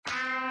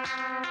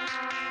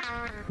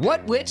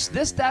What, which,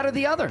 this, that, or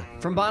the other?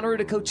 From Bonnaroo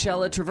to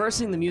Coachella,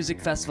 traversing the music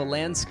festival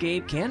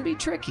landscape can be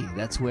tricky.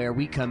 That's where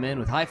we come in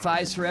with high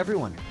fives for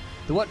everyone.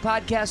 The What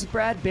Podcast with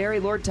Brad, Barry,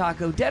 Lord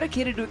Taco,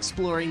 dedicated to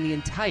exploring the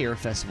entire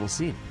festival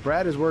scene.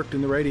 Brad has worked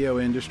in the radio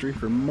industry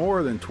for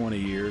more than 20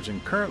 years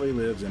and currently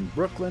lives in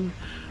Brooklyn,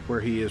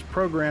 where he is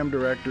program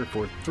director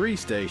for 3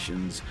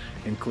 stations,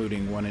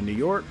 including one in New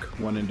York,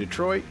 one in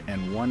Detroit,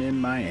 and one in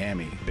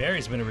Miami.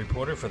 Barry's been a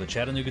reporter for the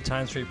Chattanooga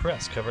Times-Free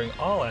Press, covering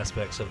all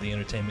aspects of the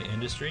entertainment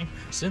industry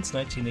since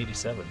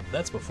 1987.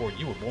 That's before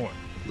you were born.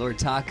 Lord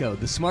Taco,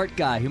 the smart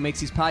guy who makes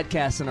these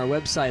podcasts on our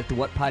website at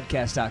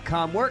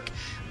thewhatpodcast.com work.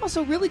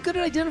 Also really good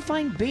at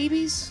identifying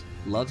babies,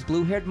 loves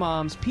blue-haired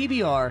moms,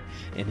 PBR,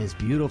 and his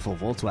beautiful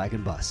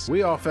Volkswagen bus.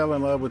 We all fell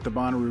in love with the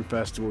Bonnaroo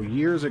Festival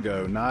years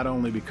ago, not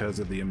only because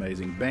of the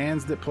amazing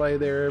bands that play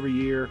there every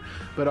year,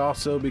 but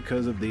also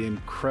because of the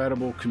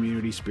incredible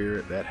community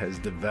spirit that has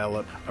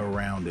developed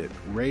around it.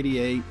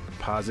 Radiate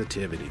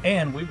positivity.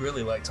 And we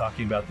really like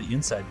talking about the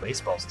inside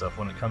baseball stuff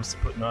when it comes to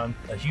putting on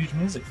a huge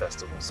music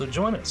festival. So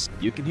join us.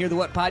 You can hear the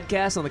What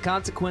Podcast on the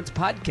Consequence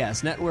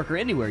Podcast Network or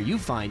anywhere you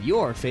find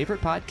your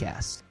favorite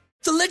podcasts.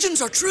 The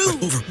legends are true.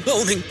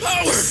 Overwhelming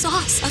power! The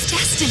sauce of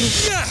destiny.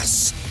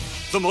 Yes!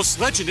 The most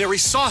legendary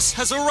sauce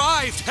has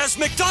arrived as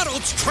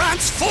McDonald's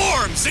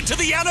transforms into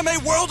the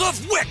anime world of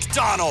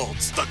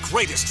WickDonald's. The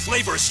greatest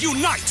flavors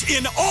unite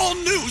in all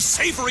new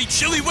savory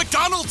chili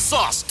McDonald's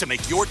sauce to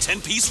make your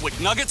 10-piece Wick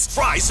Nuggets,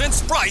 fries, and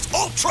Sprite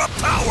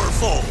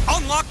ultra-powerful.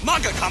 Unlock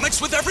manga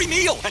comics with every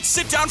meal and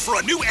sit down for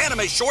a new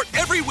anime short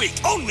every week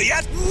only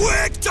at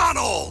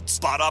WickDonald's.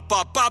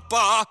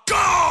 Ba-da-ba-ba-ba,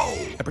 go!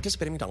 At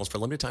participating McDonald's for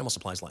a limited time while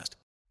supplies last.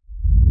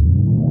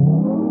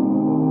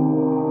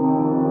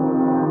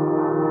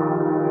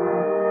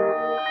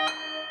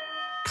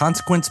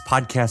 Consequence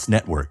Podcast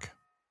Network.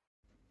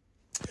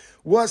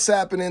 What's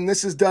happening?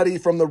 This is Duddy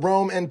from the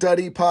Rome and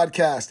Duddy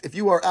podcast. If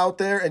you are out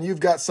there and you've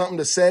got something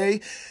to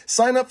say,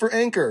 sign up for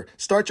Anchor.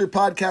 Start your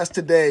podcast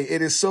today.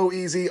 It is so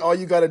easy. All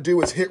you got to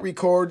do is hit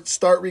record,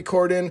 start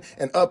recording,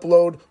 and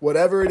upload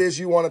whatever it is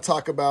you want to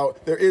talk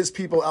about. There is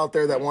people out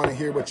there that want to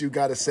hear what you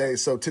got to say.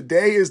 So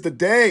today is the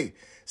day.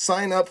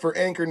 Sign up for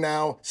Anchor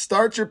now.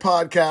 Start your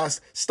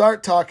podcast.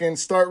 Start talking.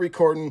 Start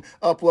recording.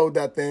 Upload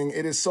that thing.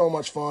 It is so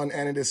much fun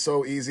and it is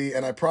so easy.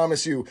 And I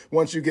promise you,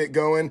 once you get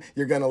going,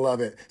 you're going to love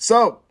it.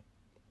 So,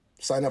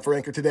 sign up for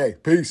Anchor today.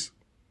 Peace.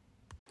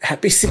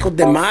 Happy Cinco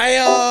de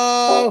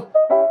Mayo.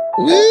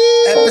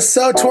 Woo!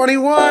 Episode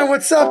 21.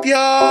 What's up,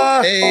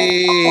 y'all?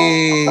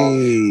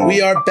 Hey. We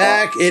are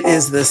back. It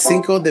is the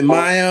Cinco de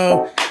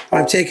Mayo.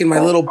 I'm taking my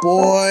little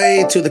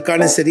boy to the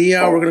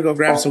carniceria. We're going to go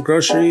grab some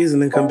groceries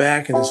and then come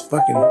back and just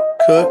fucking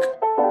cook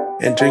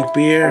and drink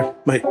beer.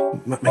 My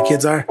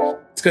kids are.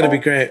 It's going to be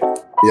great.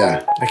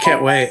 Yeah. I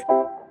can't wait.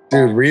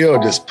 Dude, Rio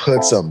just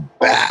puts them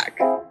back.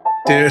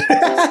 Dude,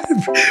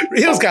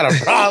 Rio's got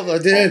a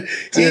problem, dude.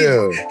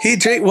 He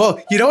drink.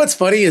 Well, you know what's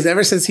funny is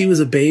ever since he was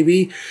a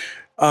baby,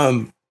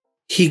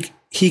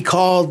 he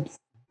called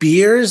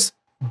beers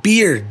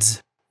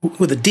beards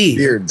with a D.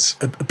 Beards.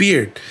 A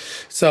beard.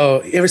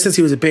 So ever since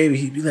he was a baby,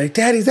 he'd be like,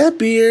 "Daddy, is that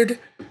beard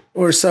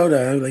or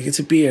soda?" I'm like, "It's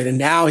a beard." And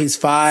now he's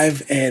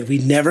 5, and we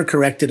never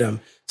corrected him.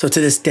 So to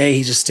this day,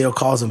 he just still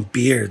calls them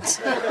beards.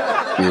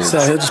 So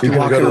he'll just be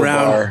walking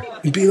around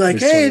and be like,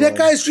 "Hey, that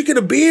guy's drinking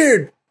a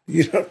beard."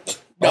 You know.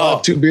 I'll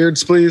have 2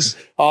 beards, please.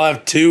 I'll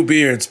have 2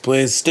 beards,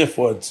 please. Stiff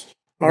ones.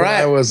 All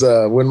right. I was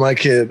when my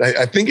kid,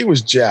 I think it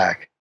was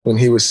Jack, when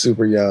he was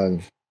super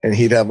young, and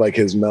he'd have like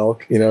his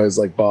milk, you know, his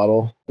like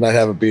bottle, and I'd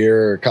have a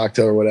beer or a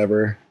cocktail or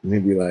whatever, and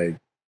he'd be like,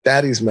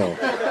 "Daddy's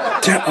milk."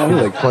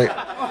 Like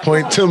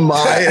point to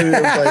mine, and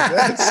it was like,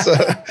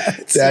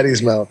 that's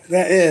Daddy's milk.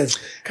 That is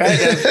kind of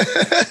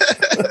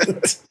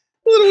a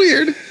little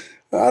weird.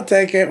 I'll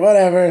take it.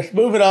 Whatever.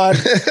 Moving on.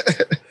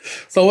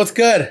 So what's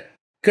good?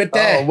 Good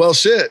day. Oh, well,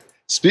 shit.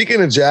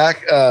 Speaking of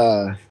Jack,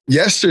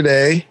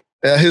 yesterday,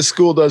 his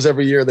school does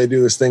every year, they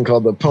do this thing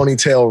called the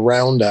Ponytail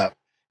Roundup.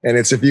 And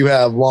it's if you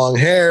have long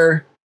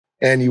hair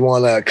and you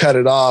want to cut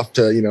it off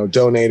to, you know,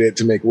 donate it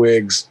to make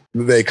wigs,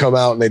 they come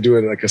out and they do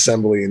it at like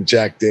assembly, and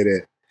Jack did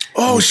it.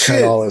 Oh,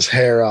 shit. Cut all his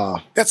hair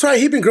off. That's right.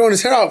 He'd been growing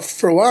his hair out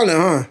for a while now,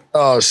 huh?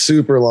 Oh,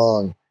 super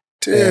long.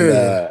 Dude.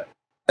 And,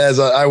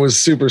 I was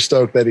super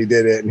stoked that he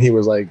did it, and he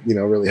was like, you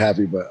know, really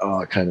happy, but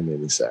it kind of made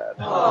me sad.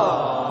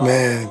 Oh,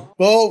 man.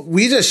 Well,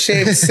 we just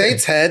shaved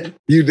Saint's head.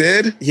 You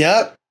did?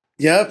 Yep.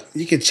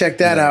 You can check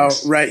that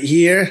out right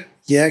here.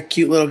 Yeah,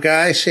 cute little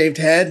guy, shaved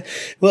head.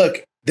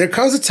 Look, there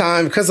comes a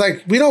time, because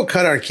like we don't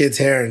cut our kids'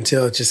 hair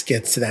until it just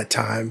gets to that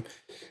time,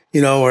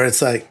 you know, where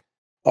it's like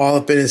all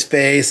up in his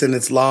face and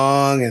it's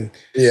long, and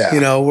you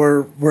know,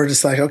 we're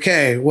just like,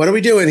 okay, what are we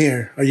doing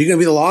here? Are you gonna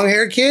be the long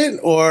haired kid,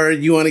 or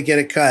you want to get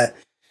it cut?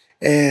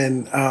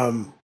 And,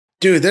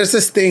 dude, there's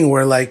this thing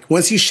where like,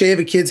 once you shave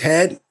a kid's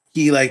head,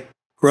 he like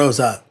grows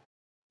up.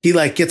 He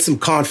like gets some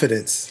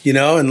confidence, you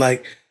know? And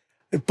like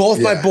with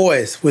both my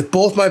boys,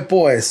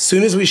 as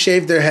soon as we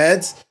shaved their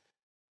heads,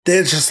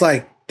 they're just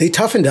like, they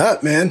toughened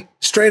up, man.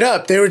 Straight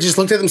up. They were just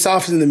looked at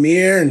themselves in the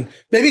mirror, and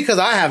maybe because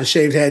I have a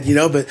shaved head, you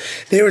know, but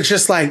they were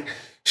just like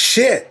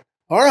shit,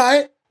 all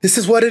right, this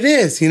is what it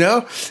is, you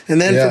know? And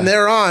then from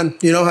there on,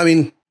 you know, I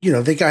mean, you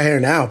know, they got hair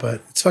now,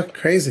 but it's fucking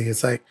crazy.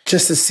 It's like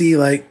just to see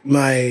like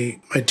my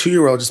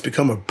 2-year-old just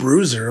become a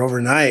bruiser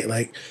overnight.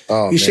 Like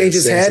he shaved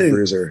his head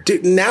and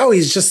dude, now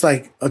he's just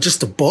like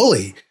just a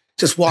bully,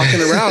 just walking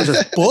around,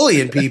 just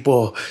bullying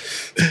people.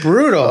 It's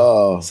brutal.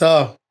 Oh.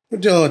 So we're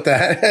dealing with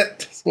that.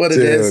 That's what it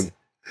is.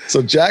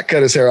 So Jack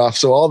cut his hair off.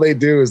 So all they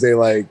do is they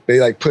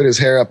put his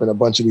hair up in a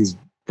bunch of these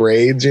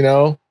braids, you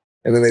know,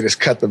 and then they just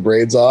cut the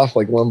braids off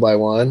like one by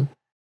one.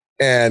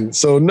 And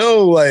so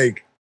no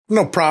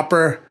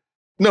proper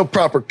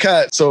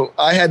cut. So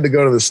I had to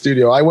go to the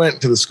studio. I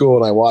went to the school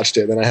and I watched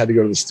it. Then I had to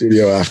go to the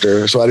studio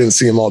after. So I didn't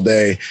see him all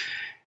day.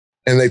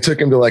 And they took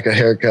him to like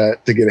to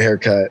get a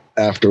haircut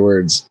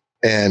afterwards.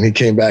 And he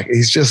came back.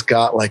 He's just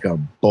got like a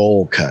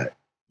bowl cut.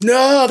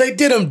 No, they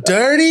did him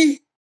dirty.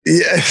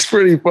 Yeah, it's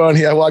pretty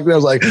funny. I walked in, I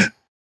was like,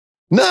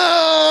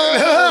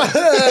 no.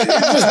 You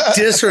just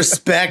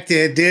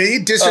disrespected, dude.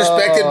 You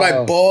disrespected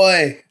my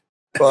boy.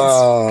 That's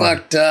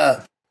fucked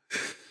up.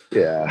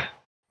 Yeah.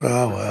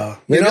 Oh,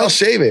 well. Maybe I'll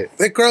shave it.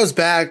 It grows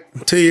back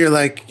until you're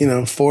like,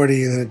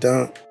 40 and then it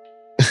don't.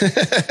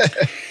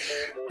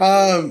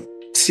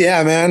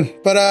 Yeah, man.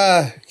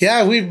 But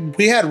yeah,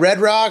 we had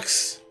Red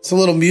Rocks. It's a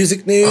little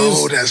music news.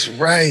 Oh, that's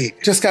right.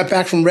 Just got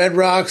back from Red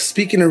Rocks.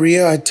 Speaking of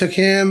Rio, I took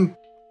him.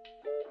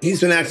 He's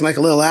been acting like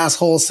a little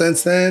asshole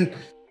since then.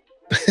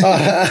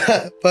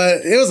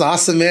 But it was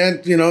awesome,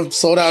 man.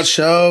 Sold out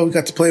show. We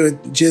got to play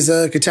with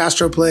Jizza.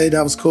 Catastro played.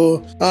 That was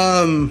cool.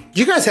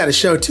 You guys had a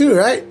show too,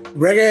 right?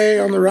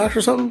 Reggae on the Rocks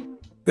or something?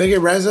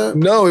 Reggae Reza?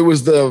 No, it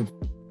was the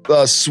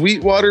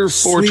Sweetwater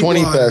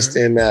 420 Fest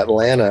in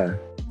Atlanta.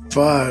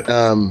 Fuck.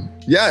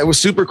 Yeah, it was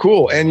super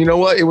cool. And you know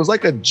what? It was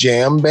like a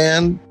jam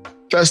band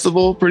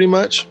festival pretty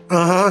much.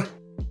 Uh-huh.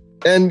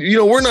 And,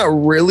 we're not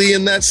really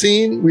in that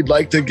scene. We'd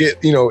like to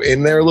get,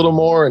 in there a little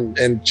more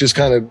and just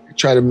kind of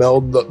try to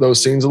meld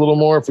those scenes a little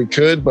more if we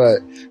could. But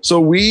so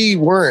we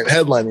weren't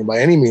headlining by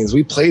any means.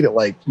 We played at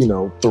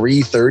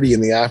 3:30 in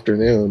the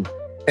afternoon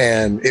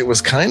and it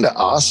was kind of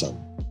awesome.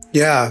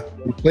 Yeah.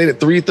 We played at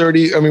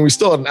 3:30. I mean, we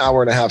still had an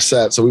hour and a half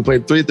set. So we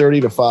played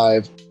 3:30 to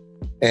 5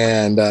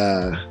 and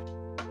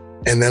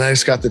then I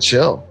just got to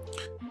chill.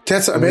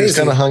 That's amazing. We just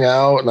kind of hung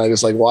out and I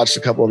just watched a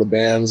couple of the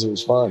bands. It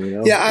was fun,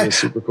 Yeah, it was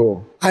super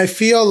cool. I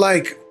feel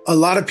like a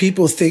lot of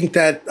people think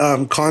that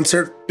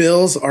concert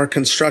bills are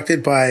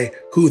constructed by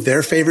who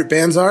their favorite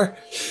bands are.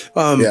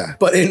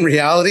 But in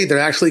reality, they're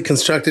actually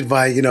constructed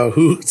by,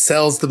 who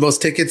sells the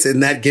most tickets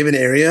in that given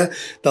area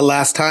the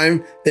last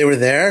time they were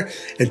there.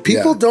 And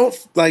people don't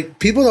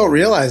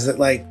realize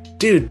that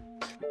dude,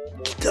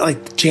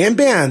 jam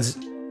bands,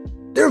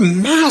 they're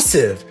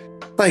massive.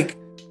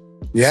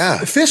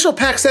 Official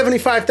pack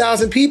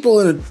 75,000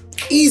 people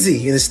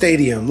easy in a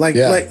stadium, like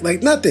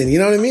nothing. You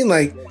know what I mean?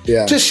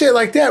 Just shit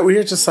like that. Where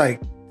you're just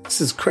like,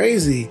 this is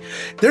crazy.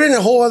 They're in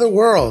a whole other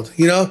world.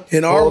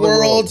 In our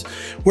world,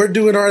 we're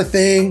doing our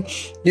thing.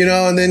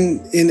 And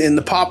then in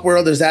the pop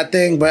world, there's that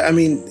thing. But I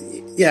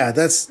mean, yeah,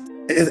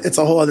 it's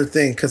a whole other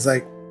thing because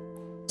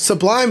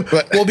Sublime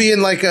will be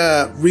in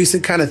a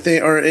recent kind of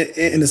thing or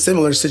in a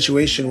similar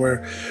situation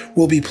where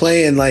we'll be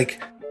playing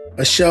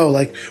a show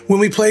when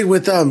we played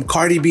with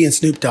Cardi B and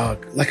Snoop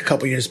Dogg a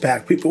couple years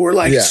back. People were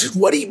like,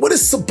 what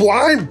is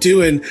Sublime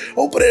doing?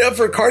 Open it up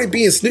for Cardi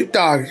B and Snoop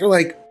Dogg. You're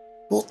like,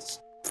 well,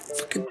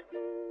 fucking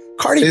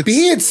Cardi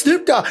B and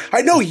Snoop Dogg.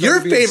 I know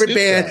your favorite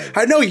band.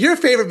 I know your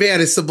favorite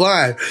band is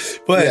Sublime,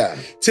 but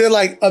to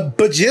a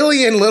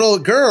bajillion little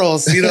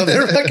girls,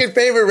 their fucking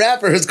favorite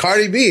rapper is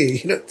Cardi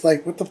B. It's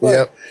like, what the fuck?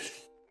 Yep.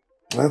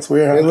 That's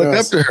weird. I look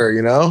up to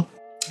her,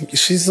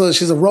 She's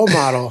a role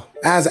model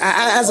as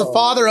a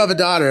father of a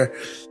daughter.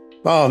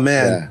 Oh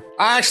man,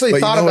 I actually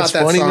thought about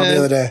that song the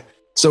other day.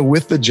 So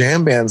with the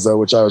jam bands though,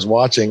 which I was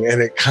watching,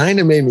 and it kind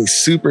of made me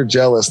super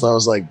jealous. And I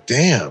was like,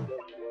 damn,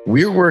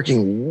 we're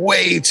working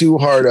way too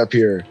hard up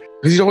here.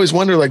 Because you'd always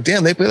wonder,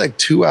 damn, they play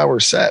 2-hour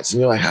sets,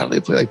 and you're like, how do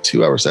they play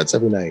 2-hour sets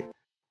every night?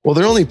 Well,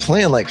 they're only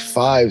playing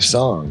 5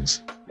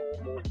 songs.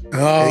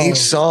 Oh. And each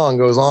song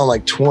goes on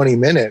 20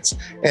 minutes,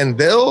 and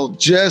they'll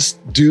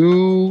just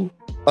do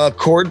a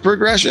chord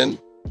progression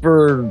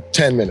for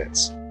 10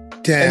 minutes.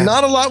 Damn. And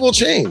not a lot will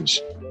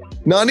change.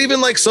 Not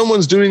even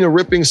someone's doing a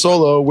ripping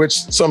solo, which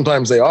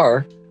sometimes they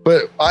are.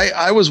 But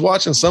I was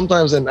watching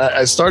sometimes and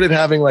I started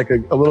having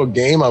a little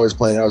game I was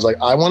playing. I was like,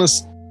 I want to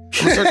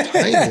start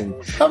timing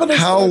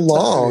how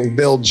long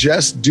they'll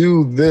just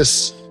do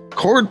this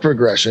chord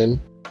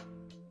progression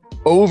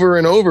over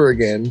and over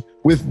again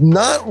with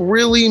not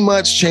really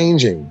much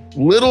changing.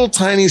 Little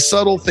tiny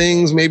subtle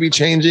things maybe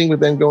changing, but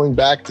then going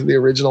back to the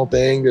original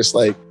thing, just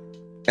and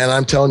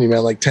I'm telling you,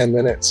 man, 10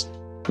 minutes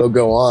they'll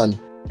go on.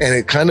 And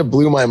it kind of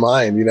blew my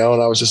mind, and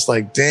I was just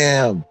like,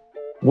 damn,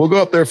 we'll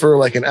go up there for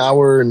an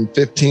hour and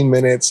 15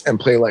 minutes and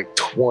play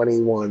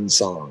 21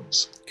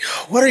 songs.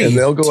 What are you doing?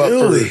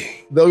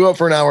 They'll go up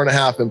for an hour and a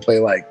half and play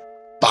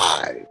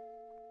 5.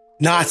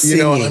 Not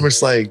singing. And I'm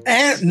just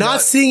and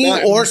not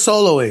singing or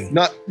soloing.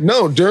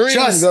 During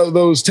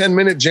those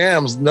 10-minute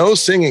jams, no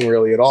singing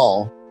really at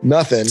all.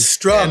 nothing.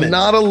 Strumming. And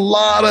not a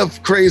lot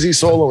of crazy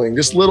soloing,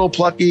 just little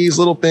pluckies,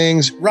 little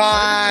things.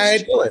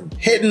 Ride,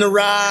 hitting the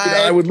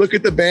ride. I would look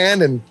at the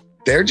band and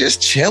they're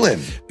just chilling.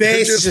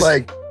 Bass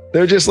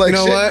they're just like, you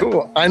know shit, what?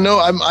 cool. I know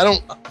I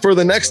don't, for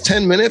the next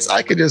 10 minutes,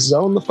 I could just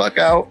zone the fuck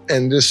out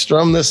and just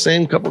strum the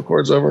same couple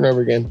chords over and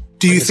over again.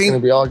 Do you it's think it's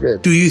gonna be all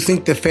good? Do you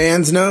think the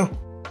fans know?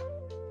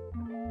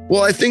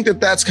 Well, I think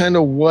that's kind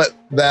of what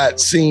that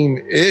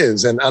scene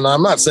is. And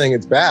I'm not saying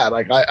it's bad.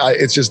 Like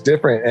it's just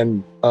different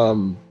and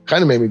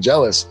kind of made me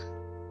jealous.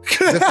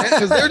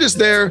 Because they're just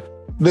there.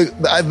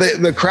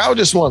 The crowd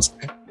just wants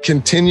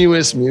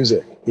continuous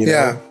music, you know?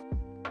 Yeah.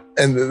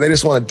 And they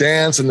just want to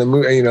dance and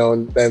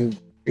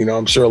and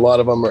I'm sure a lot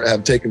of them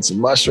have taken some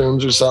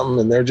mushrooms or something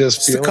and they're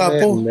just feeling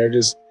it. And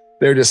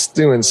they're just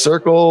doing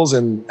circles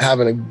and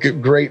having a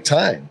great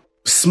time.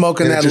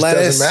 Smoking and that it just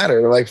lettuce. Doesn't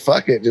matter. They're like,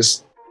 fuck it.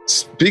 Just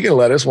speaking of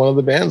lettuce, one of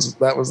the bands,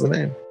 that was the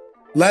name.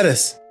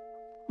 Lettuce.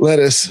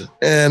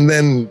 And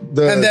then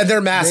they're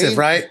massive,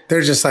 right?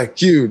 They're just like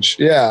huge.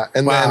 Yeah.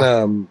 And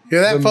then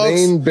hear that, the folks?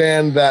 main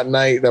band that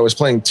night that was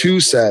playing 2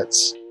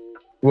 sets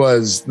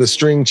was the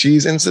String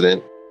Cheese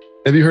Incident.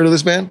 Have you heard of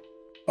this band?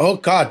 Oh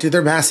God, dude,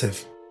 they're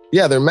massive.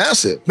 Yeah, they're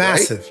massive.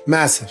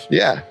 Massive.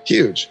 Yeah,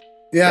 huge.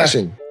 Yeah.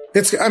 Crushing.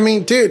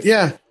 Dude,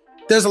 yeah.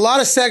 There's a lot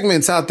of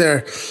segments out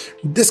there.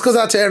 This goes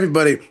out to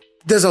everybody.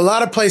 There's a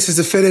lot of places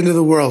to fit into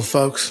the world,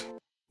 folks.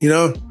 You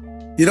know?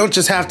 You don't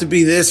just have to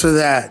be this or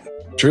that.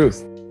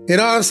 Truth. You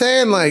know what I'm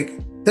saying? Like,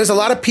 there's a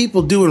lot of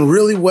people doing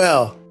really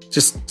well,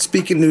 just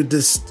speaking to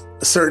this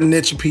certain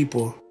niche of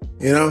people,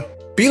 you know?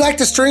 Be like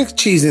the String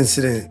Cheese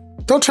Incident.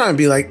 Don't try and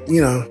be like,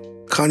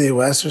 Kanye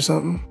West or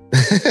something.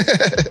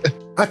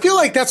 I feel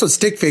like that's what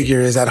Stick Figure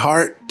is at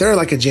heart. They're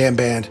like a jam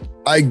band.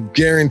 I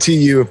guarantee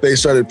you if they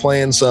started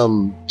playing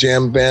some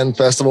jam band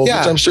festivals,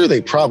 which I'm sure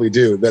they probably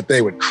do, that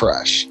they would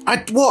crush.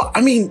 That's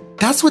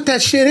what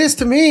that shit is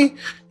to me.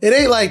 It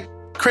ain't like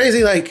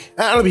crazy, like,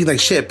 I don't mean like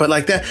shit, but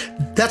like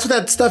that's what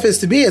that stuff is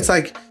to me. It's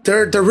like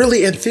they're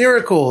really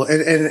ethereal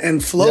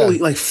and flowy,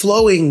 like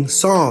flowing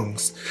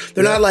songs.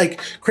 They're not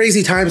like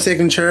crazy time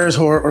signatures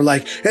or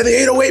like and the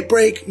 808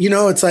 break,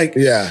 it's like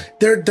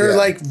they're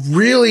like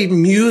really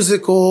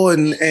musical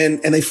and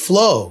they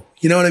flow.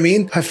 You know what I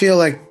mean? I feel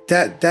like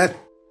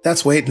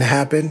that's waiting to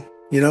happen.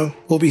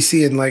 We'll be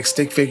seeing like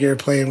Stick Figure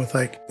playing with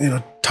like,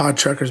 Todd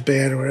Trucker's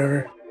band or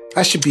whatever.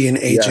 I should be an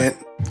agent.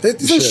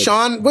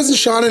 Wasn't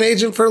Sean an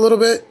agent for a little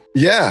bit?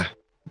 Yeah,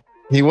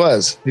 he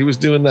was. He was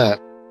doing that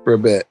for a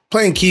bit.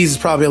 Playing keys is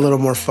probably a little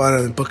more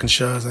fun than booking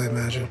shows, I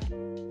imagine.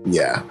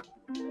 Yeah.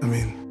 I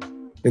mean,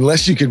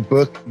 unless you could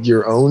book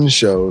your own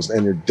shows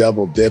and you're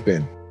double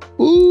dipping.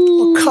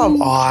 Ooh. Oh,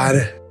 come on.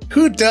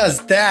 Who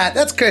does that?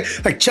 That's great.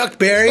 Like Chuck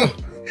Berry. Oh.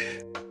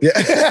 Yeah.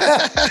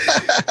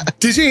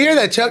 Did you hear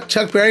that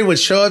Chuck Berry would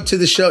show up to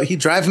the show? He'd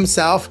drive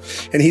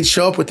himself and he'd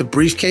show up with the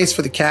briefcase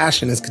for the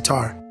cash and his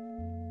guitar.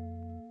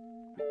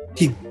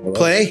 He'd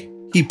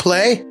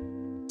play,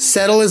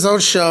 settle his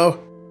own show,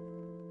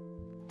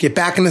 get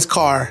back in his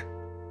car,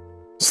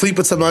 sleep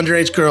with some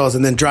underage girls,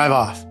 and then drive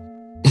off.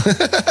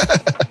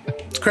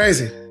 It's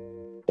crazy.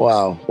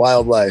 Wow.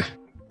 Wild life.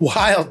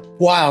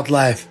 Wild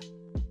life.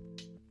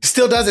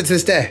 Still does it to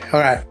this day.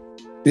 All right.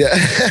 Yeah.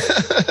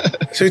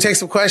 Should we take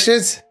some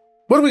questions?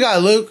 What do we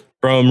got, Luke?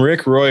 From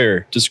Rick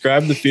Royer.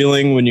 Describe the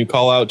feeling when you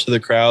call out to the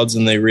crowds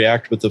and they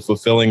react with a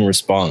fulfilling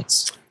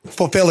response.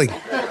 Fulfilling.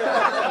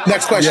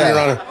 Next question, Your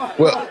Honor.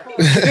 Well,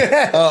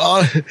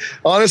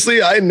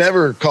 honestly, I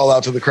never call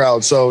out to the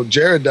crowd. So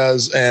Jared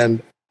does,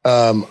 and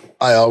I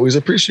always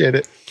appreciate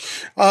it.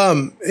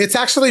 It's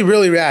actually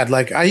really rad.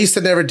 Like, I used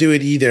to never do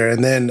it either.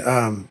 And then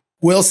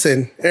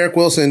Eric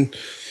Wilson,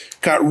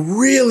 got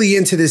really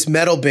into this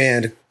metal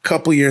band a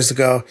couple years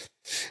ago.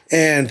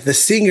 And the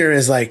singer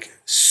is like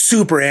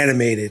super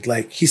animated.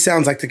 Like, he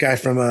sounds like the guy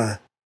from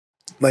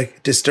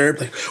like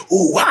Disturbed, like,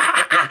 ooh,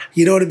 wah,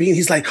 you know what I mean?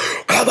 He's like,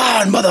 come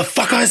on,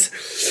 motherfuckers,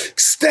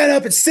 stand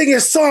up and sing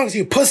your songs,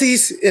 you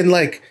pussies. And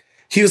like,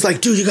 he was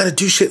like, dude, you got to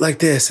do shit like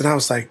this. And I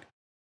was like,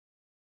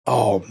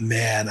 oh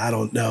man, I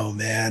don't know,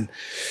 man.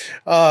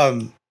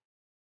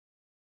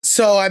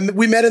 So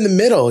we met in the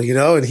middle,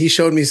 and he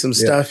showed me some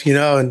stuff,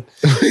 and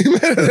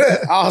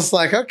I was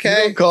like,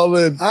 okay. You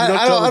don't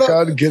tell the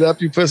crowd to get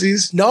up, you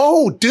pussies?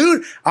 No,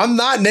 dude, I'm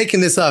not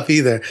making this up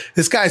either.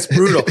 This guy's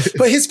brutal.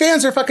 But his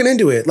fans are fucking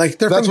into it. Like,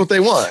 that's what they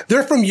want.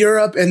 They're from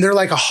Europe and they're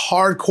like a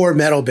hardcore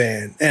metal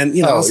band. And,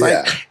 I was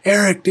like,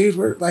 Eric, dude,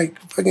 we're like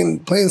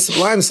fucking playing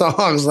Sublime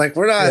songs. Like,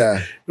 we're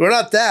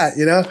not that,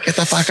 Get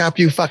the fuck up,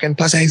 you fucking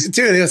pussies.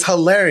 Dude, it was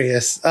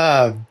hilarious.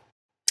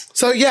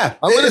 So yeah,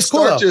 I'm gonna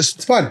start cool,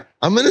 it's fun.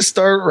 I'm gonna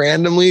start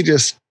randomly,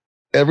 just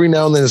every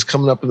now and then, just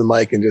coming up to the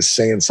mic and just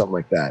saying something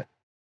like that.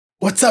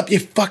 What's up, you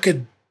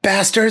fucking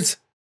bastards?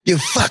 You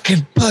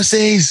fucking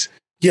pussies!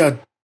 You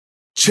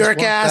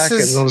jerk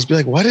asses! And I'll just be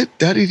like, "Why did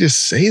Duddy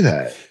just say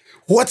that?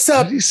 What's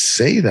up? Why did he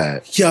say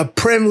that? You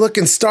prim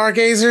looking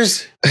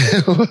stargazers!"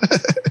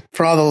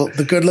 For all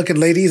the good looking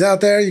ladies out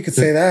there, you could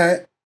say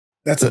that.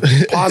 That's a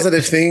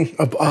positive thing.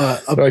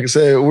 Like I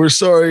say, we're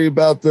sorry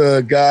about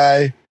the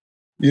guy.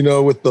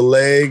 With the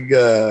leg,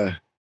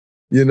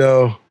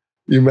 You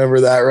remember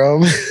that,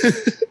 Rome?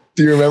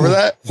 Do you remember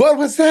that? What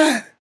was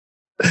that?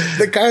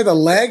 The guy with the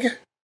leg?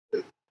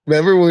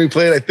 Remember when we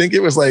played? I think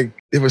it was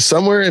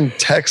somewhere in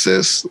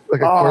Texas, like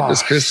a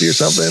Corpus Christi or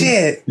something.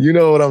 Shit. You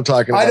know what I'm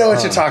talking about. I know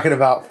what you're talking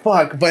about.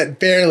 Fuck, but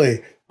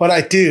barely. But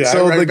I do.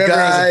 So I remember it was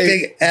a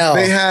big L.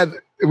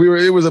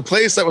 It was a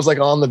place that was like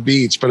on the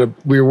beach, but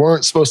we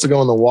weren't supposed to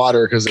go in the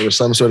water because there was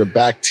some sort of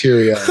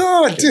bacteria in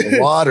the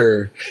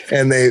water.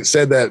 And they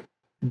said that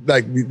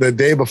like the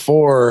day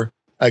before,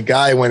 a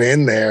guy went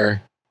in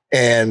there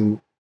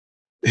and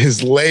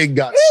his leg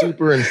got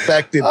super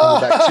infected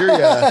from the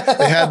bacteria.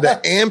 They had to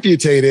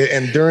amputate it.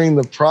 And during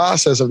the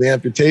process of the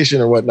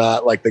amputation or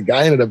whatnot, like the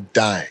guy ended up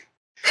dying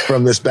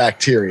from this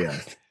bacteria.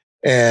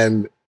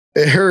 And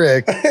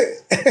Eric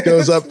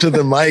goes up to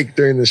the mic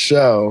during the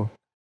show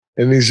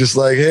and he's just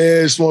like, hey,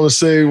 I just want to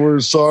say we're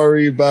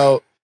sorry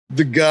about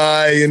the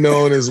guy, and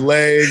his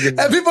leg. And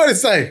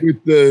everybody's like,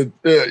 with the,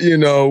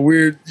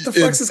 weird. The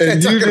fuck's this guy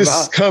and you talking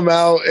just about? come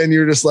out and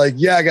you're just like,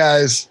 yeah,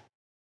 guys.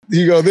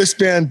 You go, this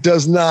band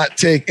does not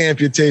take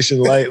amputation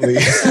lightly.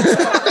 I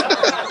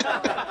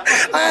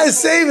had to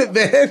save it,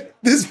 man.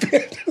 This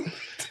band.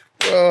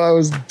 Bro, I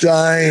was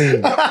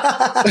dying.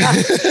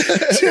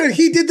 Dude,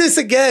 he did this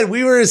again.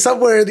 We were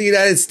somewhere in the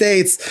United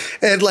States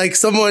and like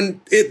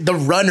the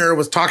runner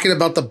was talking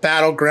about the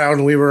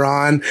battleground we were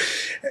on,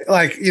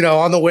 like,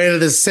 on the way to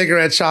this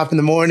cigarette shop in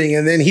the morning.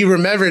 And then he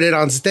remembered it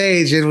on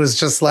stage. It was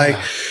just like,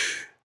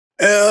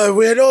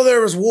 we know there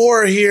was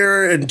war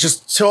here, and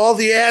just to all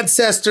the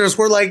ancestors,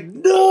 we're like,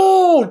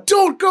 no,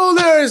 don't go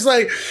there. It's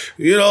like,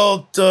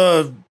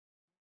 the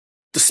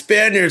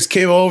Spaniards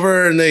came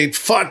over and they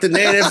fought the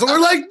natives, and we're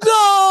like,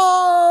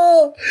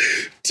 no,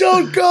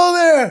 don't go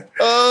there.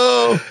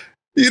 Oh,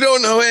 you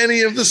don't know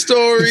any of the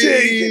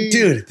story.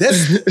 Dude,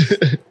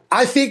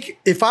 I think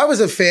if I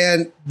was a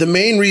fan, the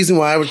main reason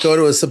why I would go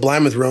to a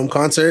Sublime with Rome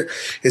concert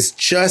is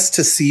just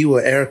to see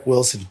what Eric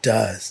Wilson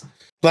does.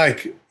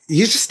 Like,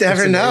 you just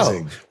never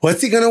know.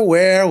 What's he gonna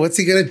wear? What's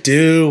he gonna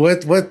do?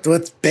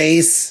 What's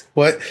bass?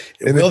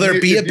 Will there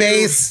be a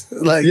bass?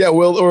 Like, yeah,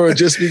 or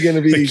just be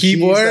gonna be the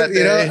keyboard?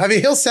 I mean,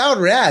 he'll sound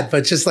rad,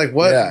 but just like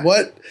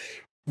what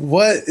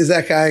is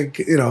that guy?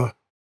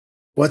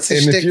 What's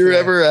his and shtick if you're for that?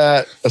 ever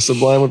at a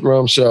Sublime with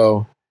Rome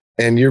show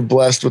and you're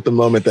blessed with the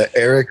moment that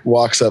Eric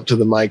walks up to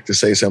the mic to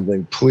say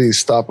something, please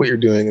stop what you're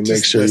doing and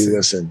make sure you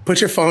listen.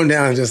 Put your phone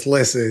down and just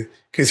listen,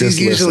 because he's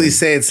usually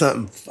saying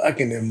something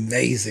fucking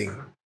amazing.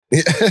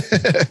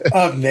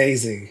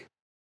 Amazing.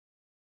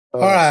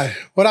 All right.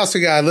 What else we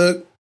got,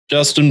 Luke?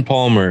 Justin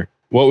Palmer,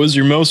 what was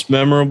your most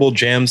memorable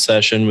jam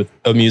session with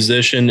a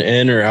musician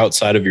in or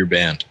outside of your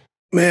band?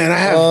 Man, I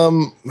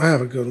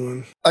have a good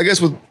one. I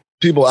guess with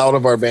people out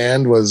of our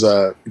band was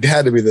it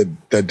had to be the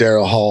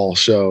Daryl Hall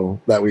show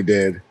that we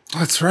did.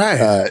 That's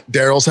right.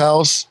 Daryl's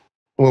house,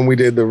 when we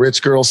did the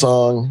Rich Girl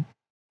song.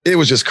 It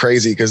was just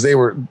crazy because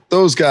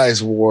those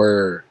guys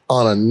were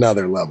on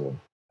another level.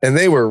 And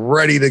they were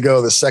ready to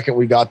go the second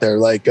we got there.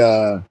 Like,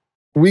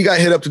 we got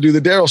hit up to do the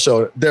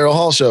Daryl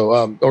Hall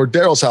show, or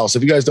Daryl's house.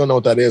 If you guys don't know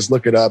what that is,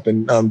 look it up.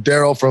 And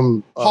Daryl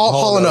from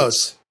Hall &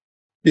 Oates.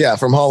 Yeah,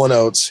 from Hall &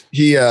 Oates.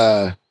 He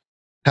has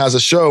a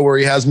show where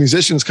he has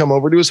musicians come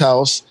over to his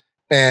house,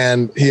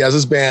 and he has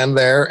his band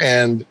there,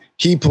 and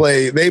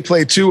they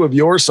play two of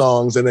your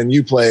songs, and then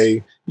you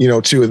play,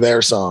 two of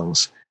their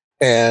songs.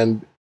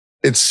 And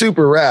it's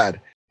super rad.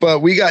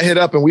 But we got hit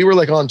up, and we were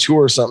like on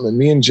tour or something, and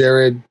me and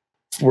Jared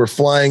were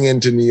flying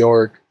into New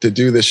York to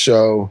do this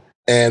show,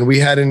 and we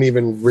hadn't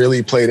even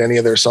really played any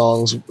of their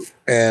songs.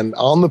 And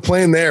on the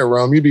plane there,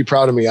 Rome, you'd be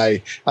proud of me.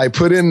 I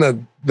put in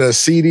the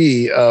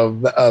CD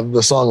of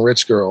the song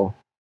Rich Girl,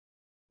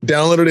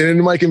 downloaded it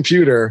into my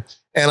computer,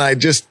 and I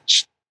just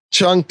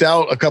chunked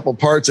out a couple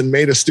parts and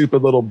made a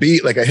stupid little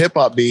beat, like a hip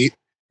hop beat.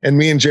 And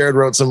me and Jared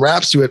wrote some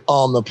raps to it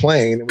on the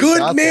plane.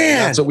 Good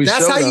man.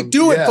 That's how you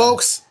do it,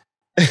 folks.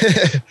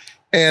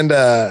 And,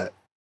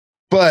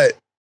 but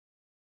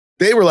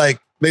they were like,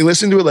 they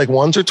listened to it like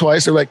once or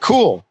twice. They're like,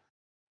 cool,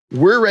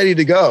 we're ready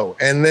to go.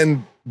 And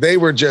then they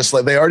were just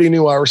like, they already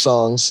knew our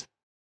songs.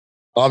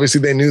 Obviously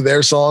they knew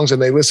their songs,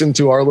 and they listened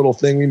to our little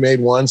thing we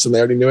made once, and they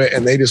already knew it.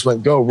 And they just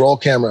went, go, roll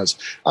cameras.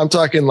 I'm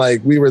talking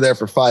like we were there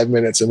for 5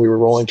 minutes and we were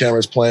rolling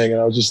cameras playing. And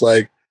I was just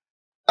like,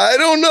 I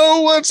don't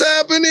know what's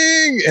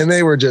happening. And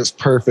they were just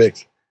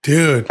perfect.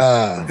 Dude,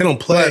 they don't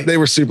play. But they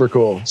were super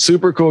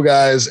cool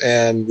guys.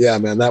 And yeah,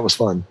 man, that was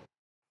fun.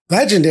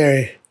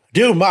 Legendary.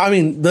 Dude, I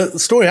mean, the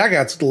story I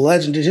got is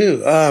legend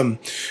too.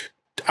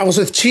 I was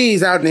with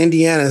Cheese out in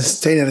Indiana,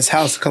 staying at his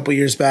house a couple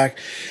years back,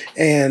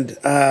 and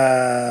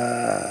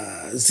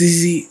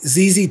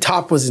ZZ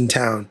Top was in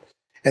town,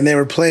 and they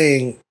were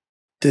playing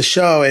the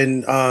show,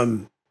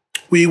 and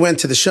we went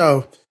to the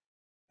show,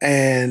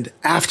 and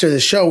after the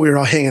show, we were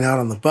all hanging out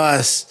on the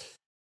bus,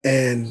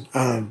 and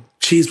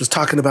Cheese was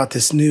talking about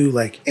this new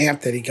like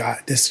amp that he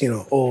got, this,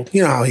 old,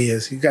 how he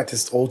is. He got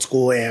this old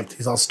school amp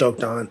he's all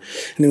stoked on. And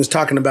he was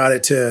talking about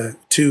it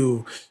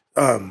to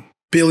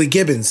Billy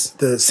Gibbons,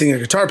 the singer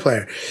guitar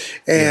player.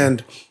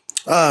 And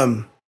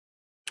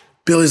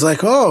Billy's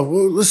like, oh,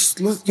 well, let's,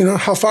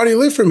 how far do you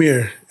live from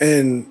here?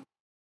 And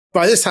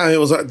by this time, it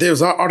was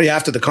already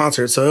after the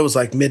concert, so it was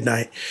like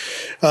midnight.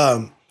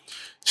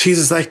 She's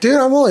just like, dude,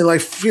 I'm only like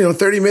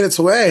 30 minutes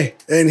away,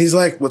 and he's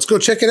like, let's go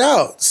check it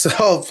out.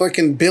 So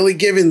fucking Billy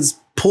Gibbons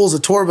pulls a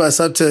tour bus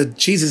up to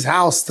Cheese's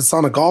house that's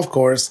on a golf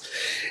course,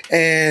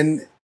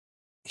 and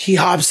he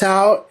hops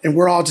out, and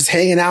we're all just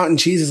hanging out in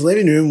Cheese's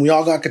living room. We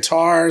all got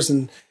guitars,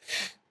 and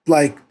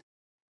like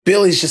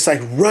Billy's just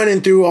like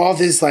running through all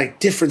these like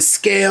different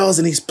scales,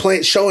 and he's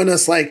showing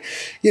us like,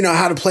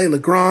 how to play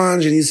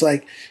Lagrange, and he's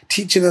like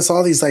teaching us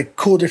all these like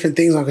cool different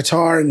things on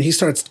guitar. And he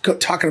starts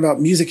talking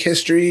about music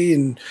history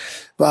and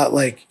about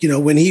like,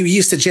 when he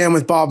used to jam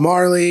with Bob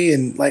Marley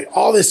and like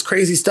all this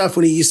crazy stuff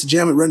when he used to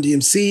jam at Run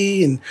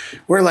DMC. And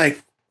we're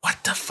like, what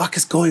the fuck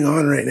is going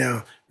on right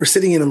now? We're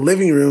sitting in a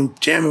living room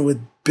jamming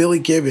with Billy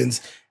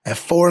Gibbons at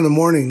 4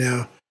 a.m.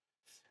 now.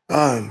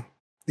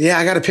 Yeah,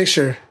 I got a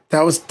picture.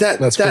 That's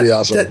pretty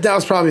awesome. That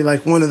was probably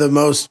like one of the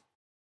most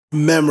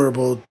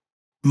memorable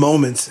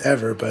moments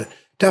ever, but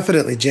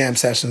definitely jam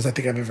sessions I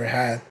think I've ever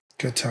had.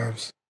 Good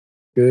times.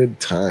 Good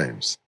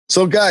times.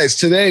 So guys,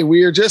 today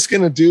we are just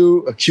going to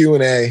do a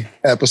Q&A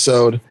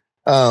episode.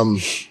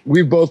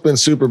 We've both been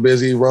super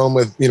busy, Rome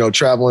with,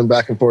 traveling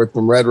back and forth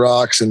from Red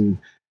Rocks, and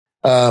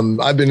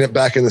I've been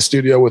back in the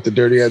studio with the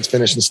Dirty Heads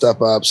finishing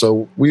stuff up.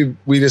 So we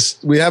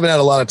haven't had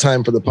a lot of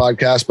time for the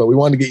podcast, but we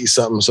wanted to get you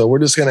something. So we're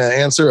just going to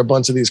answer a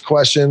bunch of these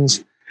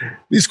questions.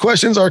 These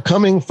questions are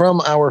coming from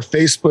our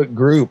Facebook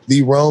group,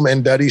 The Rome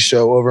and Duddy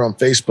Show, over on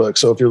Facebook.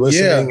 So if you're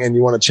listening and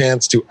you want a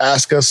chance to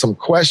ask us some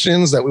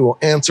questions that we will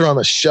answer on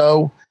the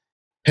show,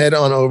 head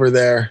on over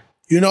there.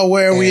 You know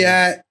where we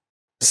at?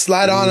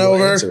 Slide on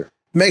over. Answer.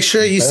 Make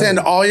sure you send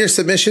all your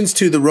submissions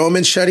to the Rome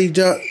and Shuddy.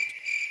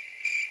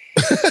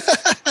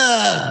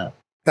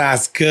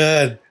 That's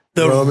good.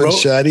 The Rome and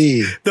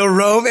Shuddy. The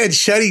Rome and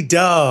Shuddy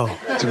dough.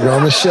 The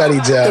Rome and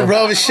Shuddy dough. The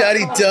Rome and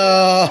Shuddy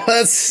dough.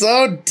 That's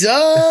so dope.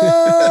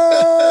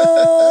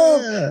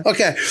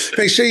 Okay.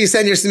 Make sure you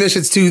send your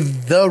submissions to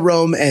the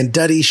Rome and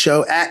Duddy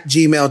Show at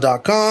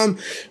gmail.com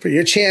for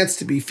your chance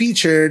to be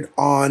featured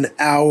on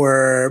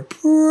our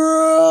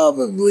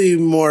probably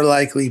more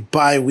likely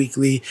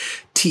bi-weekly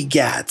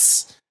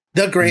TGATS,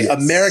 the Great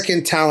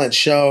American Talent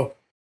Show.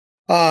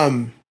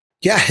 Yeah,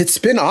 it's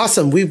been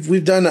awesome.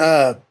 We've done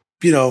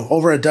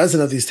over a dozen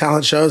of these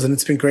talent shows, and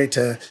it's been great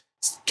to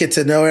get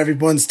to know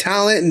everyone's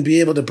talent and be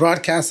able to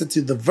broadcast it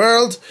to the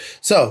world.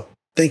 So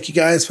thank you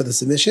guys for the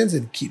submissions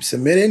and keep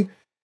submitting.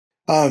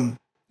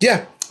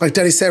 Yeah, like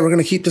Duddy said, we're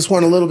going to keep this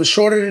one a little bit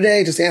shorter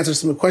today, just answer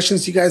some of the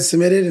questions you guys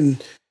submitted,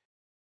 and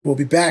we'll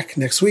be back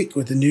next week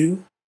with a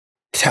new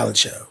talent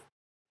show.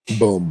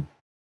 Boom.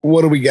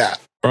 What do we got?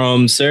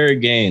 From Sarah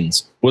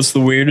Gaines. What's the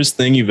weirdest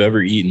thing you've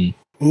ever eaten?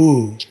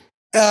 Ooh.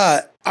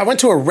 I went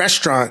to a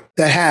restaurant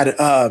that had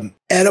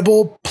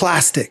edible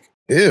plastic.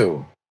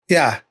 Ew.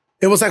 Yeah.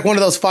 It was like one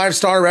of those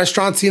 5-star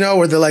restaurants,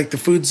 where the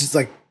food's is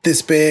like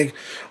this big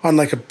on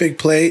like a big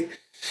plate.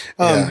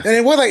 And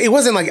it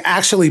wasn't like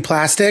actually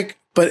plastic,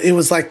 but it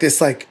was like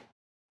this, like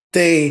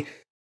they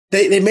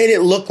made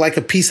it look like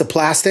a piece of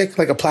plastic,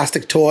 like a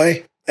plastic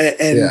toy.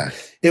 And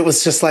it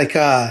was just like,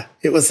 I'm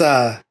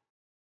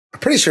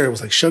pretty sure it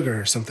was like sugar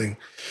or something.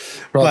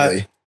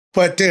 Probably.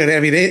 But dude, I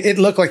mean, it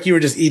looked like you were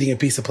just eating a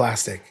piece of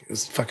plastic. It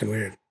was fucking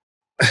weird.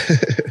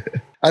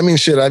 I mean,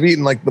 shit, I've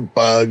eaten like the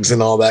bugs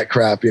and all that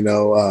crap,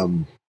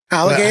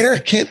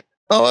 Alligator?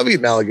 I've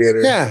eaten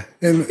alligator. Yeah.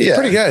 And it's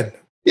pretty good.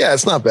 Yeah,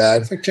 it's not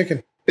bad. It's like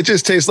chicken. It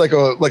just tastes like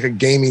a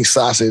gamey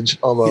sausage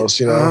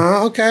almost,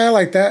 Okay, I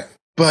like that.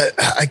 But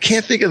I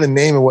can't think of the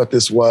name of what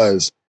this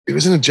was. It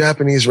was in a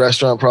Japanese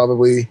restaurant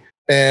probably.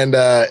 And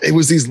it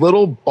was these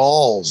little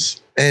balls.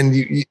 And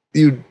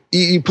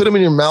you put them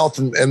in your mouth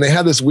and they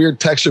had this weird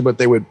texture, but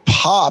they would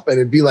pop and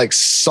it'd be like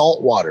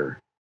salt water.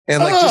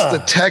 And like just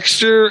the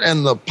texture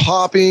and the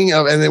popping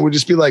and it would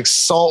just be like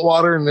salt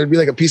water, and there'd be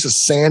like a piece of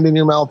sand in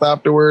your mouth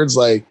afterwards.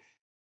 You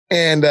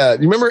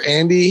remember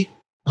Andy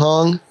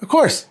Hong? Of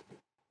course.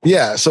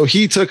 Yeah. So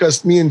he took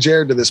me and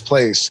Jared to this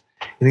place,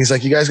 and he's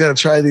like, you guys got to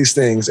try these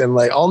things. And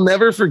like, I'll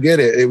never forget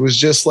it. It was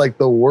just like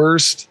the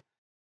worst.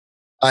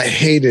 I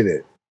hated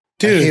it.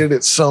 Dude. I hated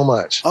it so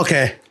much.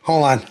 Okay.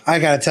 Hold on. I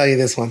got to tell you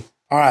this one.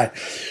 All right.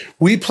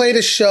 We played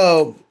a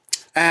show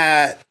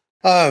at,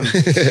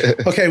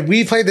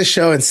 we played the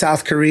show in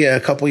South Korea a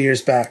couple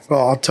years back.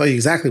 Well, I'll tell you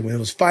exactly when. It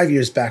was 5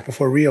 years back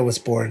before Rio was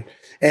born.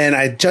 And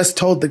I just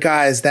told the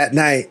guys that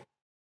night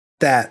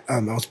that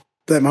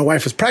that my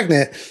wife was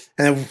pregnant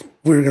and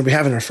we were going to be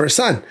having our first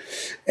son.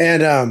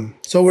 And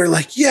so we're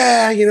like, we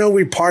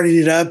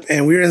partied it up,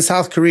 and we were in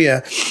South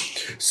Korea.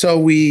 So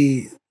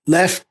we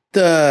left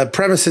the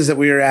premises that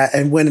we were at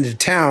and went into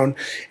town,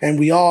 and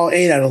we all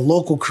ate at a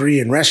local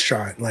Korean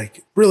restaurant,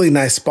 like really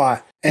nice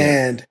spot.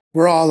 And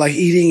we're all like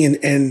eating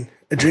and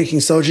drinking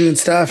soju and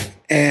stuff.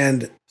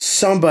 And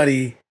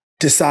somebody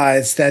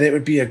decides that it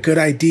would be a good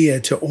idea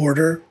to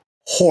order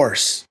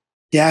horse.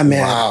 Yeah,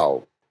 man.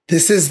 Wow.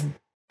 This is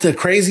the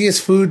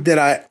craziest food that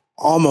I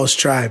almost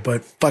tried,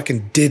 but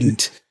fucking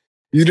didn't.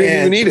 You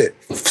didn't even eat it.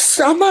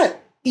 I'm not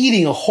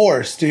eating a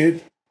horse,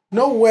 dude.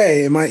 no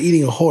way am I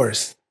eating a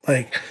horse.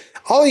 Like,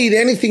 I'll eat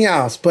anything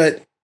else,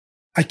 but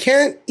I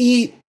can't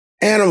eat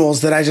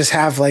animals that I just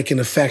have like an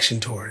affection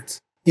towards.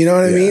 You know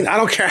what I mean? I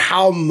don't care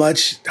how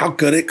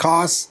good it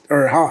costs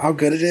or how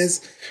good it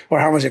is or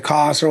how much it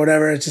costs or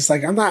whatever. It's just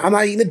like, I'm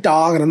not eating a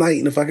dog and I'm not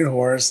eating a fucking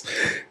horse.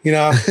 You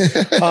know,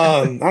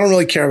 I don't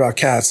really care about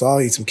cats. So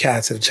I'll eat some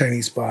cats at a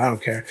Chinese spot. I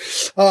don't care.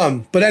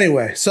 But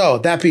anyway, so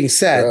that being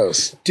said,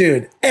 Gross.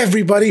 Dude,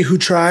 everybody who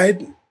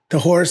tried the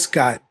horse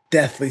got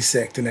deathly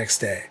sick the next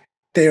day.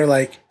 They were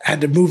like, had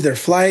to move their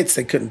flights.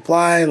 They couldn't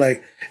fly.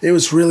 Like, it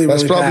was really,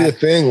 That's really probably bad. the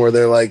thing where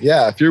they're like,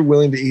 yeah, if you're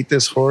willing to eat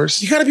this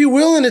horse, You got to be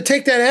willing to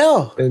take that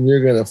L. then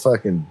you're going to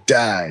fucking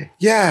die.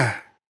 Yeah.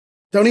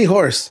 Don't eat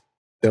horse.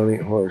 Don't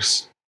eat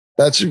horse.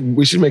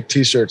 We should make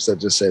t-shirts that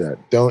just say that.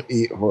 Don't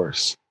eat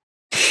horse.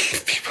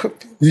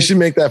 You should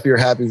make that for your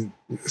happy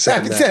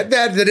sad man.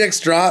 That the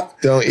next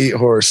drop. Don't eat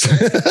horse.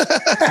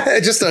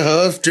 Just a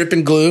hoof,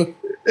 dripping glue.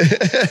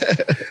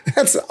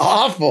 That's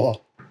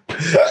awful.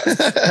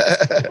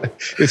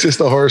 It's just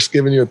a horse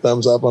giving you a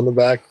thumbs up on the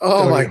back.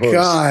 Oh Don't my eat horse.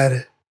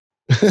 God.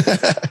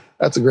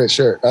 That's a great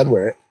shirt. I'd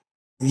wear it.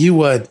 You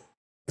would.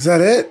 Is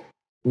that it?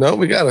 No,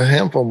 we got a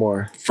handful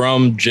more.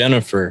 From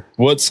Jennifer,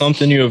 what's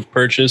something you have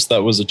purchased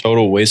that was a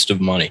total waste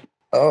of money?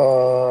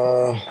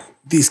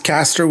 These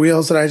caster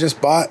wheels that I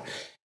just bought.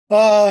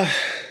 Well,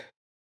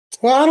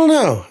 I don't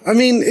know. I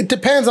mean, it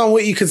depends on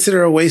what you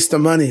consider a waste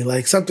of money.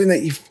 Like something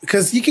that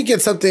because you could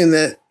get something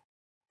that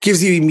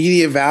gives you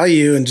immediate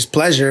value and just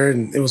pleasure,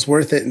 and it was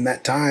worth it in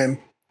that time.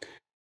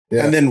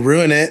 Yeah. And then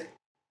ruin it,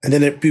 and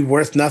then it'd be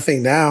worth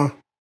nothing now.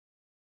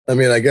 I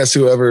mean, I guess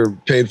whoever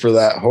paid for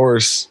that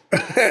horse.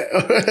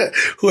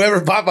 Whoever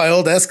bought my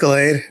old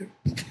Escalade.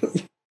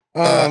 Dude,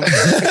 I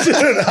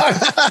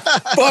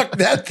fucked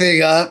that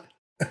thing up.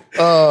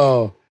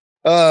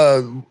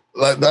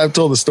 I've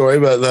told the story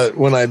about that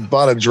when I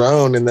bought a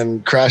drone and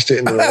then crashed it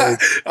into the lake.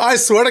 I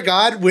swear to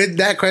God, when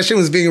that question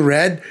was being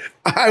read,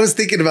 I was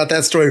thinking about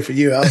that story for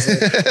you. I was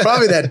like,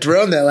 probably that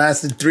drone that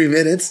lasted 3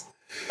 minutes.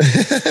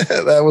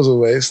 That was a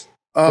waste.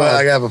 But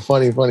I have a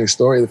funny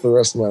story for the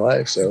rest of my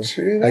life. So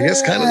I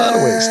guess kind of not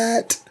a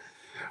waste.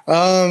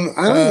 I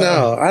don't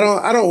know.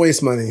 I don't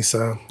waste money,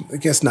 so I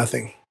guess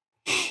nothing.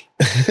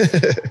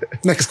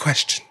 Next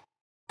question.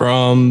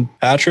 From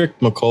Patrick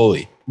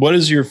McCauley. What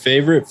is your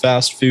favorite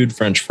fast food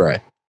French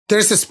fry?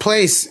 There's this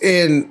place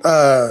in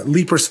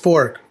Leaper's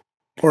Fork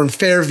or in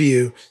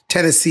Fairview,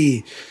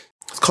 Tennessee.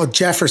 It's called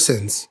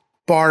Jefferson's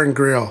Bar and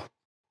Grill.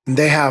 And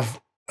they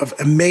have an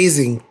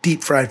amazing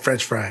deep fried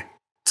French fry.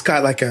 It's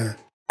got like a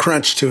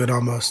crunch to it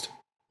almost.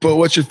 But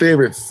what's your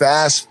favorite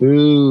fast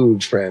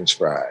food French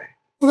fry?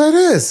 Well, that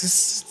is.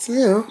 It's, you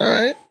know. All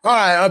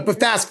right. But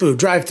fast food,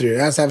 drive-through. It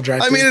has to have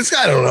drive-through. I mean,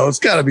 I don't know. It's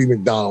got to be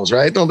McDonald's,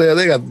 right? Don't they?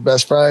 They got the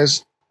best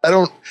fries. I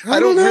don't know.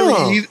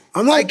 Really eat.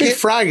 I'm not a big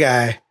fry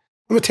guy.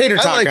 I'm a tater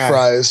tot guy. I like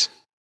fries.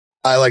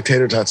 I like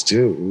tater tots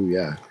too. Ooh,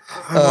 yeah.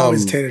 I'm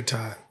always tater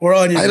tot or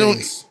onion rings. I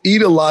don't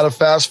eat a lot of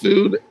fast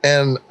food,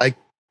 and I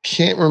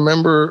can't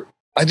remember.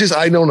 I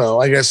don't know.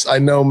 I guess I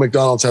know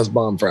McDonald's has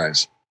bomb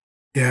fries.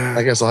 Yeah.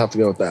 I guess I'll have to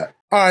go with that.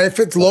 All right. If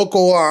it's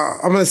local,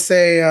 I'm going to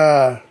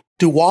say,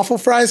 do waffle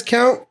fries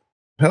count?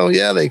 Hell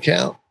yeah, they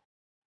count.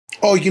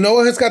 Oh, you know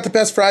what has got the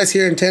best fries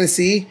here in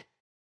Tennessee?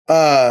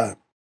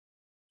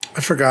 I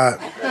forgot.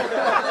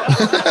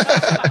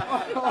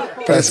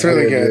 That's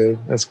really good.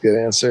 Dude. That's a good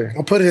answer.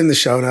 I'll put it in the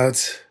show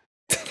notes.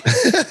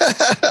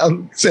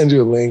 I'll send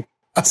you a link.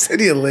 I'll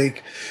send you a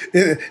link.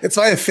 It's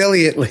my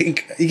affiliate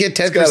link. You get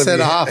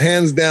 10% off.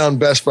 Hands down,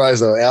 best fries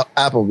though.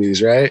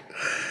 Applebee's, right?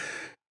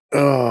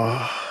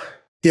 Oh,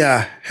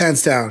 yeah,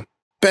 hands down.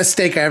 Best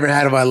steak I ever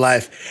had in my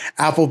life.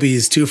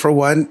 Applebee's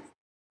 2-for-1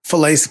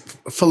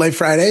 filet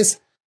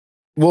Fridays.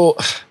 Well,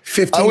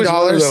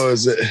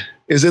 $15.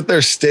 Is it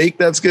their steak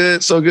that's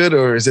good, so good,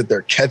 or is it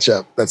their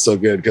ketchup that's so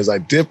good? Because I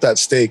dipped that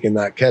steak in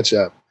that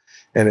ketchup,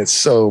 and it's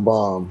so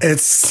bomb.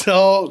 It's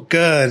so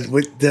good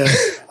with the.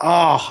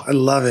 Oh, I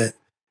love it.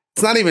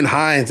 It's not even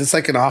Heinz. It's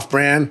like an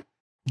off-brand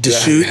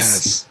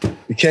Deschutes. Yeah,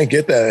 you can't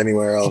get that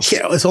anywhere else.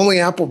 It's only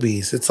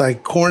Applebee's. It's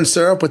like corn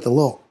syrup with a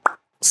little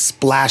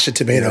splash of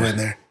tomato in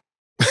there.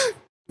 A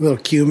little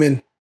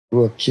cumin.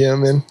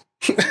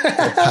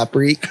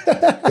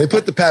 Paprika. They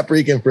put the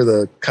paprika in for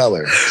the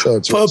color, so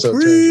it turns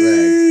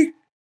red.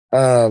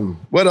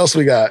 What else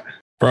we got?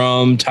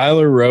 From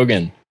Tyler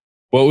Rogan.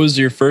 What was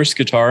your first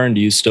guitar and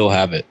do you still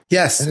have it?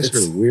 Yes. That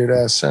is a weird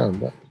ass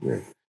sound. That was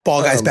weird.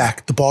 Ball Guy's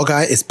back. The Ball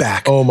Guy is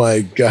back. Oh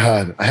my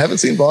God. I haven't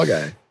seen Ball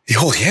Guy.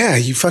 Oh yeah.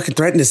 You fucking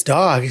threatened his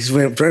dog. He's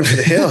running for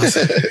the hills.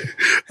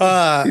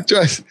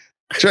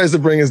 He tries to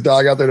bring his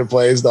dog out there to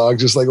play. His dog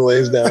just like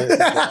lays down.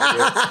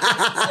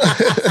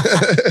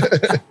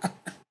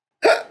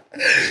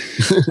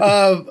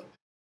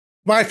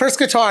 My first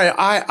guitar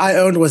I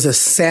owned was a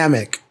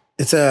Samick.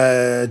 It's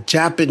a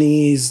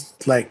Japanese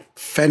like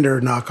Fender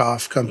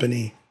knockoff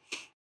company.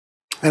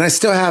 And I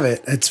still have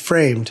it. It's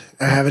framed.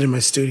 I have it in my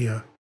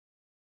studio.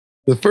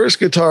 The first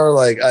guitar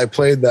like I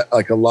played that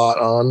like a lot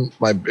on.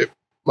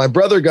 My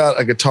brother got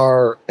a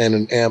guitar and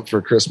an amp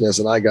for Christmas,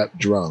 and I got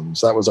drums.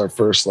 That was our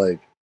first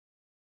like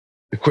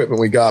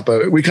equipment we got,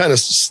 but we kind of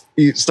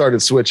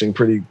started switching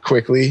pretty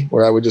quickly,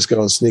 where I would just go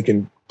and sneak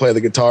and play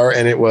the guitar.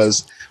 And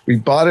we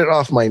bought it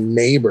off my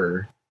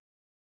neighbor.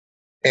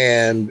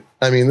 And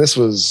I mean, this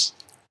was,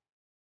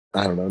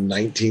 I don't know,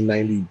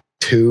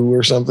 1992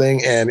 or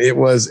something. And it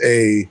was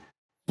a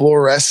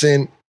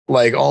fluorescent,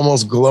 like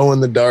almost glow in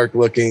the dark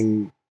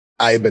looking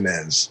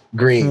Ibanez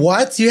green.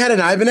 What? You had an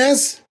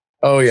Ibanez?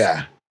 Oh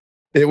yeah.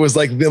 It was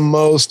like the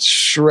most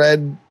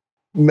shred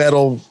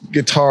metal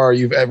guitar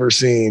you've ever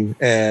seen.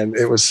 And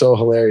it was so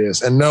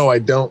hilarious. And no,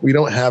 we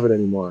don't have it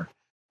anymore.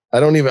 I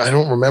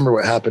don't remember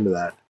what happened to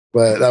that,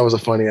 but that was a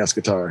funny ass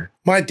guitar.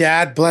 My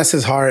dad, bless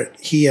his heart,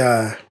 he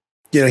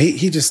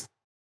just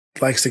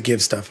likes to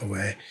give stuff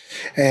away.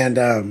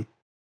 And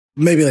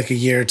maybe like a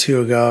year or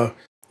two ago,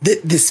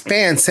 this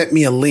fan sent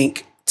me a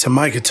link to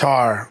my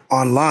guitar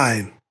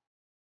online,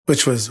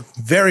 which was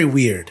very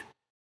weird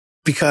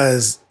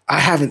because I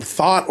haven't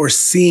thought or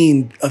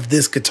seen of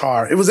this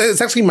guitar.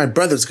 It's actually my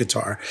brother's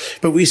guitar,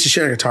 but we used to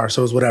share a guitar,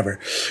 so it was whatever.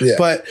 Yeah.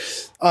 But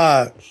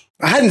I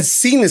hadn't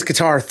seen this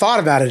guitar or thought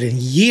about it in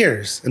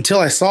years until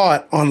I saw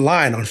it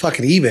online on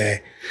fucking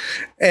eBay.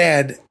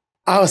 And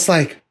I was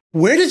like,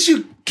 where did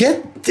you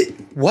get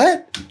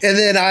what? And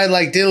then I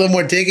like did a little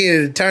more digging,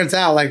 and it turns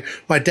out like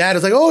my dad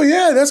was like, oh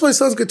yeah, that's my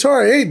son's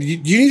guitar. Hey, do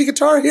you need a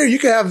guitar? Here, you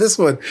can have this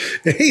one.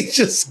 And he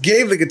just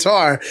gave the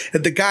guitar,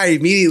 and the guy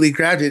immediately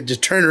grabbed it and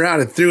just turned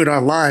around and threw it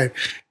online.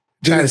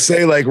 Did it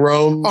say like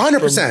Rome?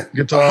 100%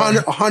 guitar.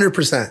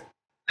 100%.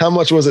 How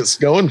much was it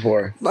going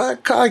for?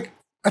 Like I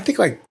think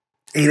like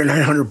 $800 or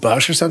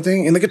 $900 or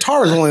something. And the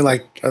guitar was only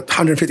like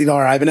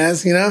 $150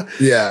 Ibanez, you know?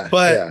 Yeah.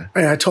 But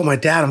I told my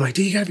dad, I'm like,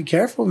 dude, you gotta be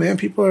careful, man.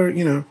 People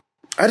are,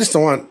 I just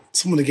don't want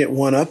someone to get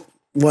one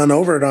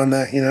over it on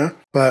that,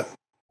 But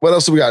what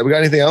else do we got? We got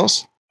anything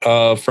else?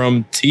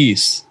 From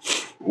Teese.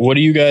 What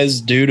do you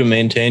guys do to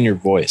maintain your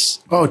voice?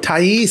 Oh,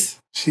 Thais.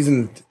 She's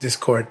in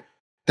Discord.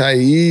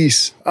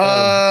 Thais.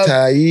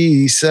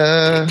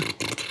 Thaisa.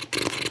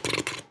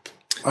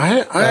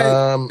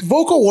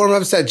 Vocal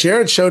warm-ups that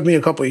Jared showed me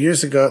a couple of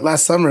years ago,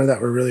 last summer,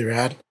 that were really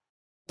rad.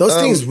 Those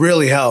things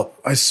really help.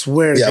 I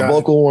swear to God. Yeah,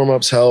 vocal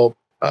warm-ups help.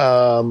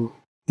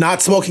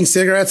 Not smoking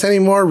cigarettes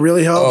anymore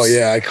really helps. Oh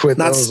yeah, I quit.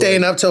 Not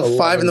staying up till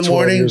 5 in the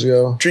morning,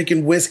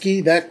 drinking whiskey.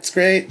 That's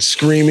great.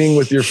 Screaming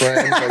with your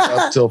friends like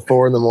up till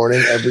 4 in the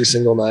morning every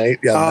single night.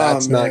 Yeah,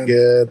 that's not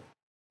good.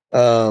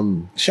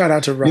 Shout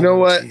out to Rob. You know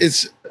what?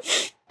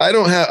 I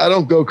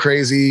don't go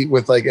crazy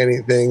with like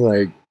anything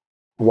like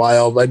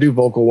wild. I do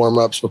vocal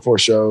warm-ups before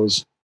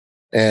shows,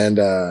 and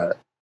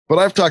but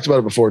I've talked about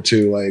it before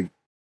too. Like,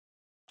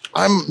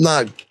 I'm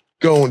not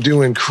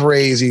doing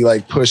crazy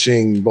like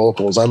pushing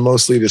vocals. I'm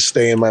mostly just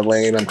stay in my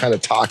lane. I'm kind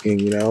of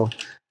talking,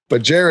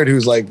 But Jared,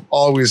 who's like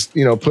always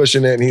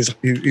pushing it, and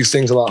he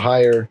sings a lot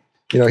higher.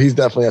 He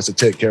definitely has to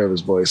take care of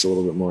his voice a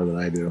little bit more than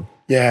I do.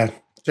 Yeah,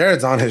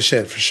 Jared's on his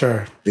shit for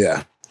sure.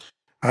 Yeah,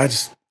 I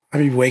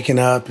be waking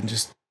up and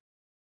just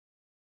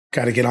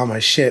got to get on my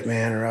shit,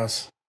 man, or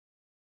else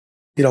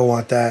you don't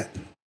want that.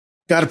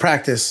 Got to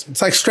practice.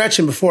 It's like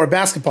stretching before a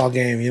basketball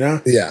game,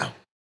 Yeah.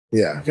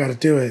 Got to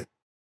do it.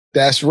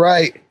 That's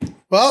right.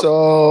 Well,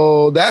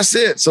 so that's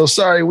it. So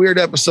sorry, weird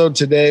episode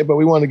today, but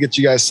we want to get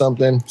you guys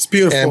something. It's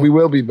beautiful. And we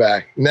will be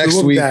back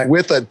next week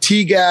with a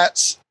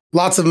T-Gats.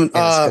 Lots of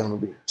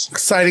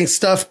exciting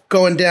stuff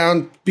going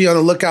down. Be on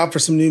the lookout for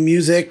some new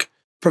music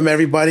from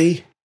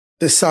everybody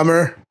this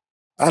summer.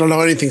 I don't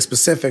know anything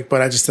specific,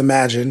 but I just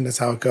imagine that's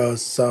how it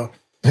goes. So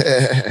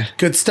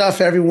good stuff,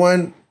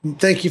 everyone.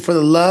 Thank you for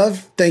the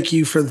love. Thank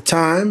you for the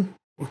time.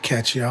 We'll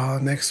catch y'all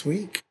next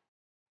week.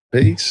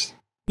 Peace.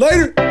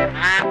 Later.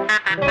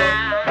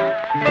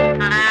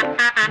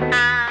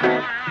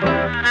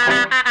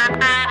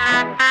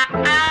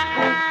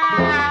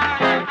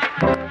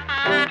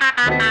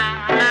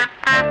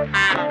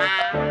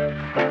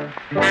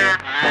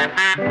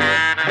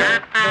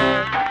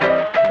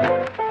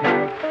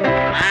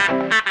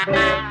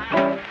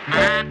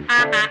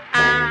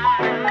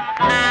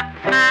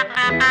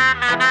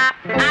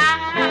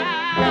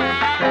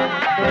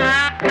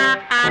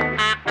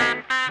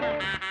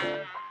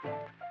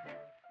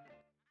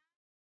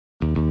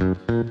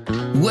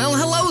 Well,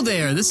 hello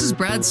there. This is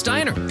Brad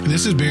Steiner.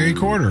 This is Barry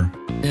Corder.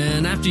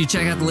 And after you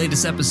check out the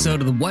latest episode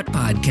of the What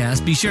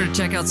Podcast, be sure to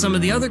check out some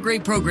of the other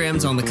great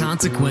programs on the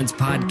Consequence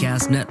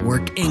Podcast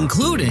Network,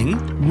 including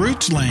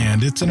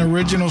Rootsland. It's an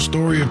original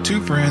story of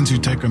two friends who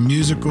take a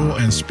musical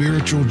and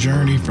spiritual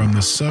journey from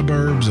the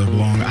suburbs of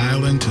Long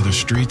Island to the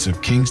streets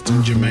of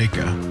Kingston,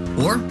 Jamaica.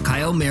 Or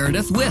Kyle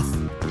Meredith With,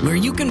 where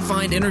you can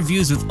find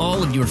interviews with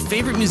all of your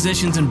favorite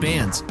musicians and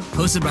bands.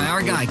 Hosted by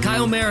our guy,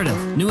 Kyle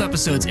Meredith. New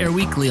episodes air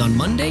weekly on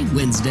Monday,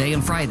 Wednesday,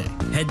 and Friday.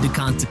 Head to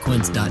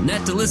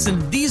consequence.net to listen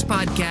to these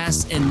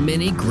podcasts and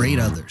many great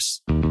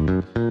others.